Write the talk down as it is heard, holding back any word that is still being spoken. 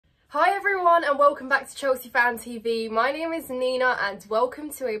Hi everyone and welcome back to Chelsea Fan TV. My name is Nina and welcome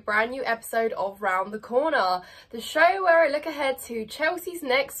to a brand new episode of Round the Corner, the show where I look ahead to Chelsea's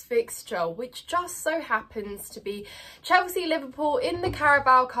next fixture, which just so happens to be Chelsea-Liverpool in the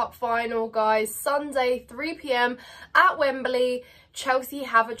Carabao Cup final, guys. Sunday, 3 p.m. at Wembley. Chelsea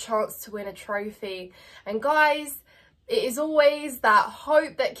have a chance to win a trophy. And guys, it is always that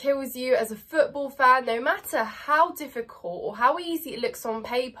hope that kills you as a football fan. No matter how difficult or how easy it looks on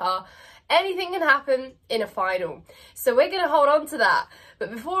paper, anything can happen in a final. So we're going to hold on to that.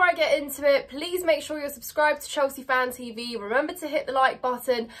 But before I get into it, please make sure you're subscribed to Chelsea Fan TV. Remember to hit the like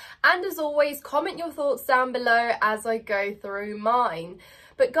button. And as always, comment your thoughts down below as I go through mine.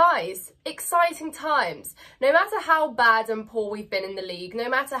 But guys, exciting times. No matter how bad and poor we've been in the league, no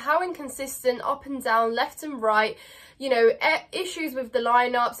matter how inconsistent, up and down, left and right, you know, issues with the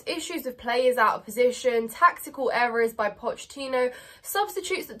lineups, issues with players out of position, tactical errors by Pochettino,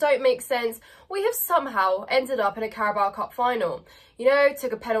 substitutes that don't make sense, we have somehow ended up in a Carabao Cup final. You know,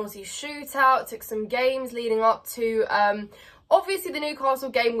 took a penalty shootout, took some games leading up to obviously the Newcastle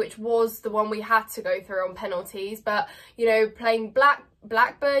game, which was the one we had to go through on penalties, but, you know, playing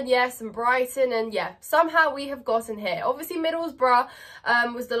Blackburn, yes, and Brighton, and yeah, somehow we have gotten here. Obviously Middlesbrough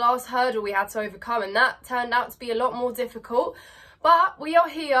was the last hurdle we had to overcome, and that turned out to be a lot more difficult, but we are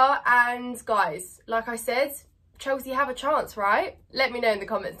here. And guys, like I said, Chelsea have a chance, right? Let me know in the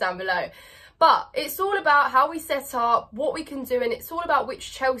comments down below. But it's all about how we set up, what we can do, and it's all about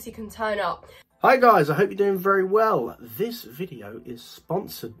which Chelsea can turn up. Hi guys, I hope you're doing very well. This video is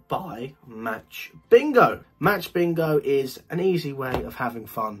sponsored by Match Bingo. Match Bingo is an easy way of having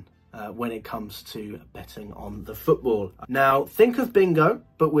fun when it comes to betting on the football. Now, think of bingo,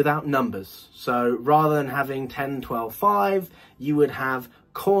 but without numbers. So rather than having 10, 12, 5, you would have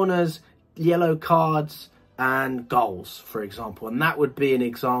corners, yellow cards, and goals, for example. And that would be an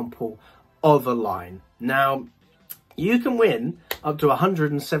example of a line. Now, you can win up to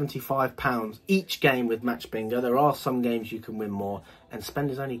 £175 each game with Match Bingo. There are some games you can win more, and spend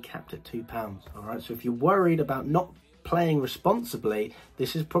is only capped at £2. All right, so if you're worried about not playing responsibly,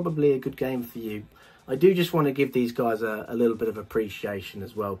 this is probably a good game for you. I do just want to give these guys a little bit of appreciation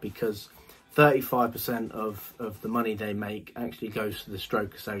as well, because 35% of the money they make actually goes to the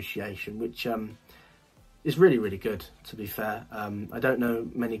Stroke Association, which is really, really good, to be fair. I don't know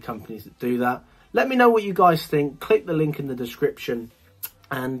many companies that do that. Let me know what you guys think. Click the link in the description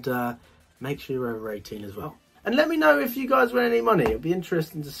and make sure you're over 18 as well. And let me know if you guys win any money. It'll be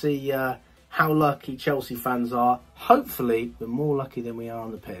interesting to see how lucky Chelsea fans are. Hopefully, we're more lucky than we are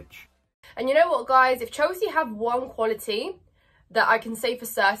on the pitch. And you know what, guys? If Chelsea have one quality that I can say for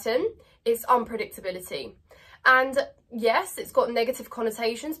certain, it's unpredictability. And yes, it's got negative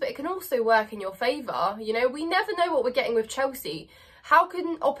connotations, but it can also work in your favour. You know, we never know what we're getting with Chelsea. How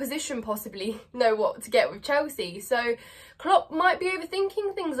can opposition possibly know what to get with Chelsea? So Klopp might be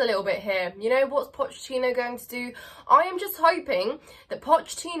overthinking things a little bit here. You know, what's Pochettino going to do? I am just hoping that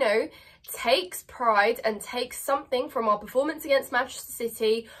Pochettino takes pride and takes something from our performance against Manchester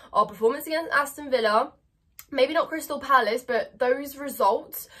City, our performance against Aston Villa, maybe not Crystal Palace, but those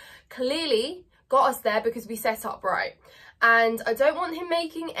results clearly got us there because we set up right. And I don't want him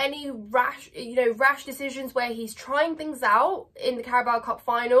making any rash decisions where he's trying things out in the Carabao Cup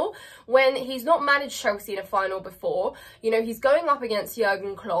final when he's not managed Chelsea in a final before. You know, he's going up against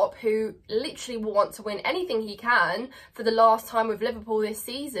Jurgen Klopp, who literally will want to win anything he can for the last time with Liverpool this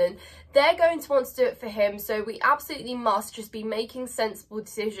season. They're going to want to do it for him, so we absolutely must just be making sensible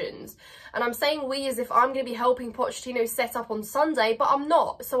decisions. And I'm saying we as if I'm going to be helping Pochettino set up on Sunday, but I'm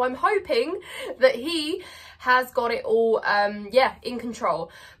not. So I'm hoping that he has got it all, in control.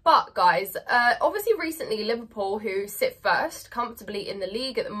 But guys, obviously recently Liverpool, who sit first comfortably in the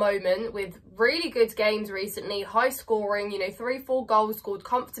league at the moment with really good games recently, high scoring, you know, 3-4 goals scored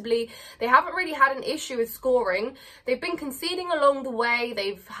comfortably. They haven't really had an issue with scoring. They've been conceding along the way.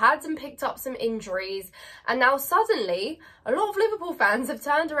 They've had and picked up some injuries. And now suddenly, a lot of Liverpool fans have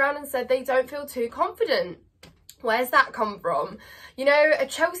turned around and said they don't feel too confident. Where's that come from? You know, a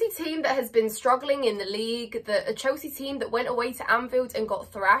Chelsea team that has been struggling in the league, a Chelsea team that went away to Anfield and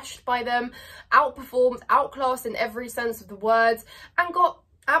got thrashed by them, outperformed, outclassed in every sense of the words, and got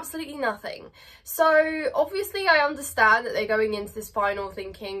absolutely nothing. So obviously I understand that they're going into this final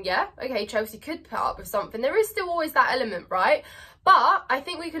thinking, yeah, okay, Chelsea could put up with something. There is still always that element, right? But I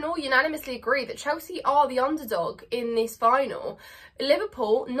think we can all unanimously agree that Chelsea are the underdog in this final.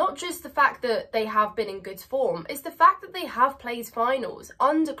 Liverpool, not just the fact that they have been in good form, it's the fact that they have played finals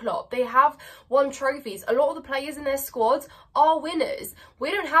under Klopp. They have won trophies. A lot of the players in their squads are winners. We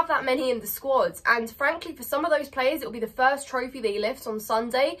don't have that many in the squads. And frankly, for some of those players, it'll be the first trophy they lift on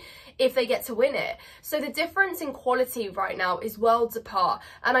Sunday if they get to win it. So the difference in quality right now is worlds apart.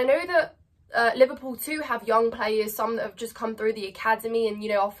 And I know that Liverpool too have young players, some that have just come through the academy and, you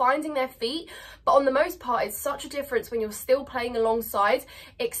know, are finding their feet. But on the most part, it's such a difference when you're still playing alongside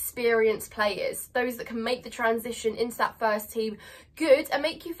experienced players, those that can make the transition into that first team good and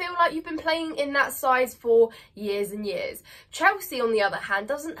make you feel like you've been playing in that side for years and years. Chelsea, on the other hand,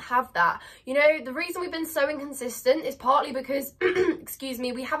 doesn't have that. You know, the reason we've been so inconsistent is partly because, excuse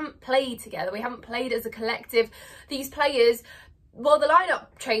me, we haven't played together. We haven't played as a collective. These players, well, the lineup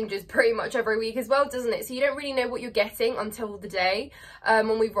changes pretty much every week as well, doesn't it? So you don't really know what you're getting until the day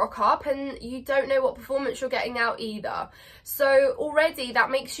when we rock up, and you don't know what performance you're getting out either. So already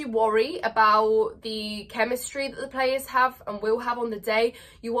that makes you worry about the chemistry that the players have and will have on the day.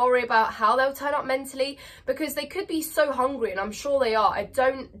 You worry about how they'll turn up mentally, because they could be so hungry, and I'm sure they are. I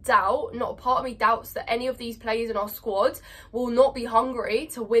don't doubt, not a part of me doubts, that any of these players in our squad will not be hungry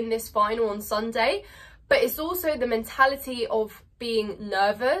to win this final on Sunday. But it's also the mentality of being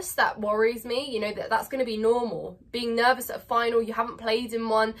nervous that worries me. You know, that's going to be normal. Being nervous at a final, you haven't played in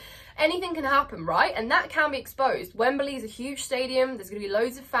one, anything can happen, right? And that can be exposed. Wembley is a huge stadium. There's going to be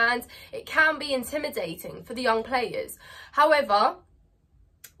loads of fans. It can be intimidating for the young players. However,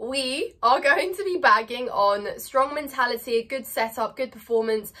 we are going to be bagging on strong mentality, a good setup, good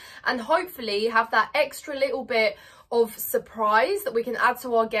performance, and hopefully have that extra little bit of surprise that we can add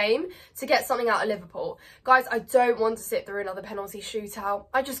to our game to get something out of Liverpool. Guys, I don't want to sit through another penalty shootout.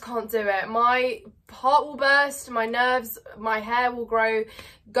 I just can't do it. My heart will burst, my nerves, my hair will go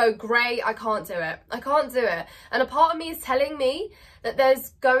grey. I can't do it. I can't do it. And a part of me is telling me that there's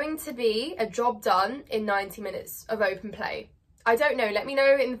going to be a job done in 90 minutes of open play. I don't know. Let me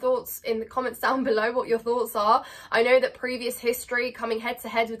know in the comments down below what your thoughts are. I know that previous history coming head to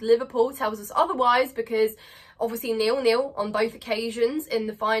head with Liverpool tells us otherwise, because obviously 0-0 on both occasions in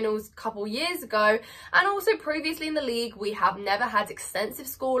the finals a couple years ago, and also previously in the league we have never had extensive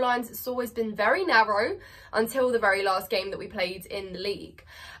scorelines. It's always been very narrow until the very last game that we played in the league.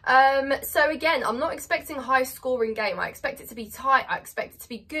 So again, I'm not expecting a high scoring game. I expect it to be tight. I expect it to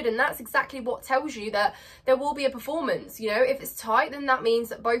be good, and that's exactly what tells you that there will be a performance. You know, if it's tight, then that means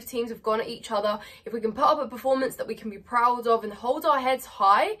that both teams have gone at each other. If we can put up a performance that we can be proud of and hold our heads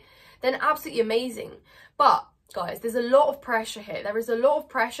high, then absolutely amazing. But guys, there's a lot of pressure here. There is a lot of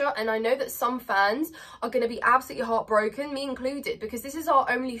pressure, and I know that some fans are going to be absolutely heartbroken, me included, because this is our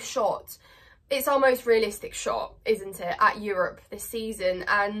only shot. It's our most realistic shot, isn't it, at Europe this season?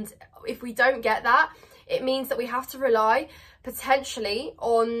 And if we don't get that, it means that we have to rely potentially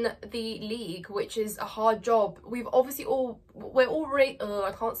on the league, which is a hard job. We're already,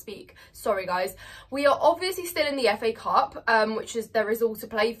 I can't speak, sorry guys. We are obviously still in the FA Cup, which is, there is all to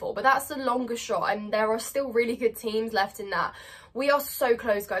play for, but that's the longer shot, and there are still really good teams left in that. We are so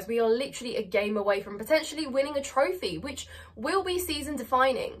close, guys. We are literally a game away from potentially winning a trophy, which will be season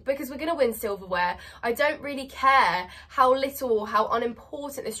defining, because we're going to win silverware. I don't really care how little, how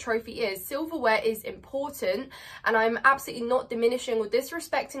unimportant this trophy is. Silverware is important, and I'm absolutely not diminishing or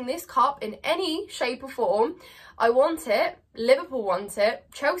disrespecting this cup in any shape or form. I want it. Liverpool want it.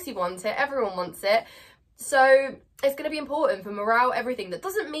 Chelsea want it. Everyone wants it. So it's going to be important for morale, everything. That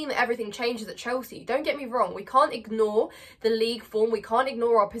doesn't mean that everything changes at Chelsea. Don't get me wrong. We can't ignore the league form. We can't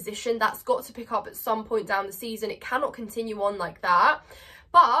ignore our position. That's got to pick up at some point down the season. It cannot continue on like that.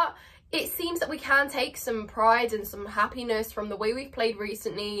 But it seems that we can take some pride and some happiness from the way we've played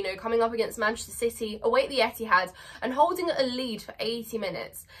recently, you know, coming up against Manchester City, away at the Etihad, and holding a lead for 80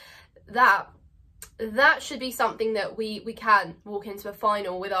 minutes. That should be something that we can walk into a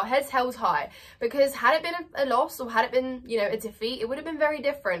final with our heads held high, because had it been a loss, or had it been, you know, a defeat, it would have been very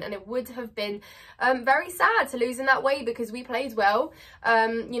different, and it would have been very sad to lose in that way, because we played well.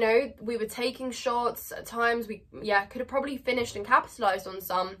 You know, we were taking shots at times. We could have probably finished and capitalized on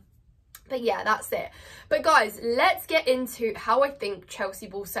some. But yeah, that's it. But guys, let's get into how I think Chelsea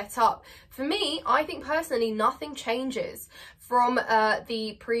will set up. For me, I think personally nothing changes from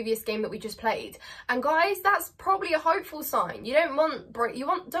the previous game that we just played. And guys, that's probably a hopeful sign. You don't want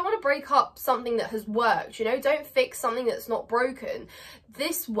to break up something that has worked, you know, don't fix something that's not broken.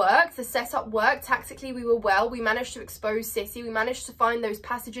 this worked, the setup worked. Tactically, we were well. We managed to expose City. We managed to find those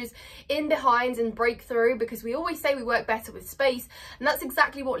passages in behind and break through, because we always say we work better with space, and that's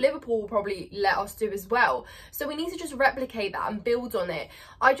exactly what Liverpool will probably let us do as well. So we need to just replicate that and build on it.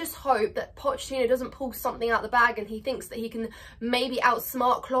 I just hope that Pochettino doesn't pull something out the bag and he thinks that he can maybe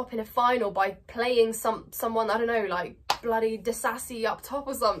outsmart Klopp in a final by playing someone, I don't know, like bloody Disassi up top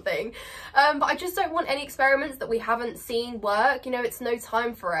or something. But I just don't want any experiments that we haven't seen work. You know, it's no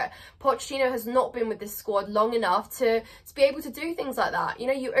time for it. Pochettino has not been with this squad long enough to be able to do things like that. You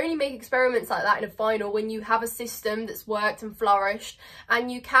know, you only make experiments like that in a final when you have a system that's worked and flourished,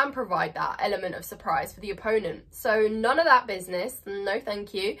 and you can provide that element of surprise for the opponent. So none of that business, no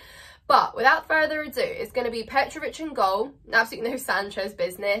thank you. But without further ado, it's going to be Petrovic in goal. Absolutely no Sanchez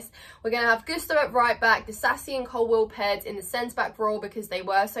business. We're going to have Gusto at right back, Disassi and Colwill paired in the centre-back role because they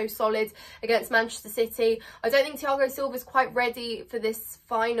were so solid against Manchester City. I don't think Thiago Silva is quite ready for this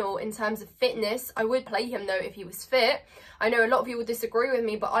final in terms of fitness. I would play him though if he was fit. I know a lot of you will disagree with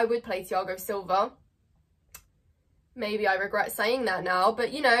me, but I would play Thiago Silva. Maybe I regret saying that now,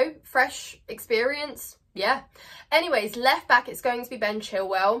 but you know, fresh experience. Yeah. Anyways, left back, it's going to be Ben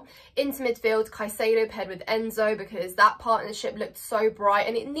Chilwell. Into midfield, Caicedo paired with Enzo, because that partnership looked so bright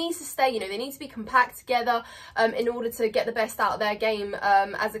and it needs to stay. You know, they need to be compact together in order to get the best out of their game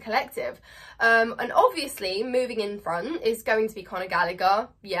as a collective. And obviously, moving in front is going to be Conor Gallagher.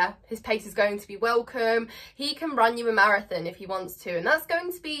 Yeah, his pace is going to be welcome. He can run you a marathon if he wants to, and that's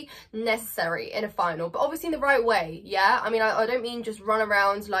going to be necessary in a final, but obviously in the right way. Yeah, I mean, I don't mean just run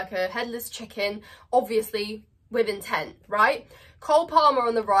around like a headless chicken, obviously with intent, right? Cole Palmer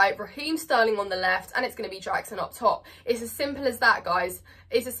on the right, Raheem Sterling on the left, and it's going to be Jackson up top. It's as simple as that, guys.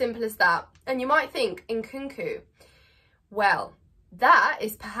 It's as simple as that. And you might think, Nkunku, well, that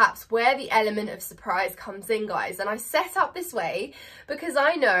is perhaps where the element of surprise comes in, guys. And I set up this way because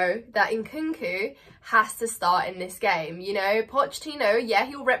I know that Nkunku has to start in this game. You know, Pochettino, yeah,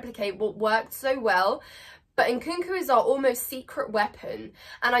 he'll replicate what worked so well, but Nkunku is our almost secret weapon,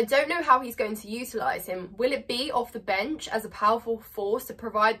 and I don't know how he's going to utilise him. Will it be off the bench as a powerful force to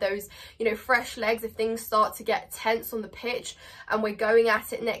provide those, you know, fresh legs if things start to get tense on the pitch and we're going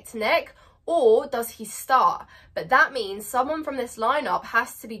at it neck to neck? Or does he start? But that means someone from this lineup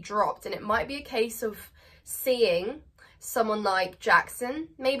has to be dropped, and it might be a case of seeing someone like Jackson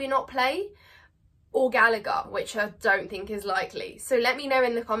maybe not play, or Gallagher, which I don't think is likely. So let me know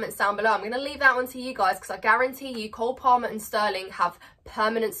in the comments down below. I'm going to leave that one to you guys, because I guarantee you Cole Palmer and Sterling have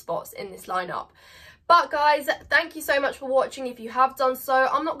permanent spots in this lineup. But guys, thank you so much for watching. If you have done so,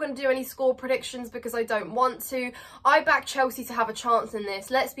 I'm not going to do any score predictions because I don't want to. I back Chelsea to have a chance in this.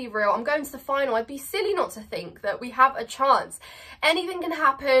 Let's be real. I'm going to the final. I'd be silly not to think that we have a chance. Anything can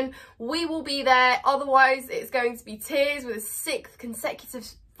happen. We will be there. Otherwise, it's going to be tears with a 6th consecutive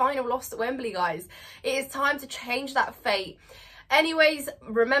final loss at Wembley, guys. It is time to change that fate. Anyways,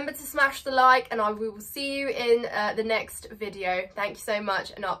 remember to smash the like, and I will see you in the next video. Thank you so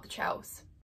much, and up the Chels.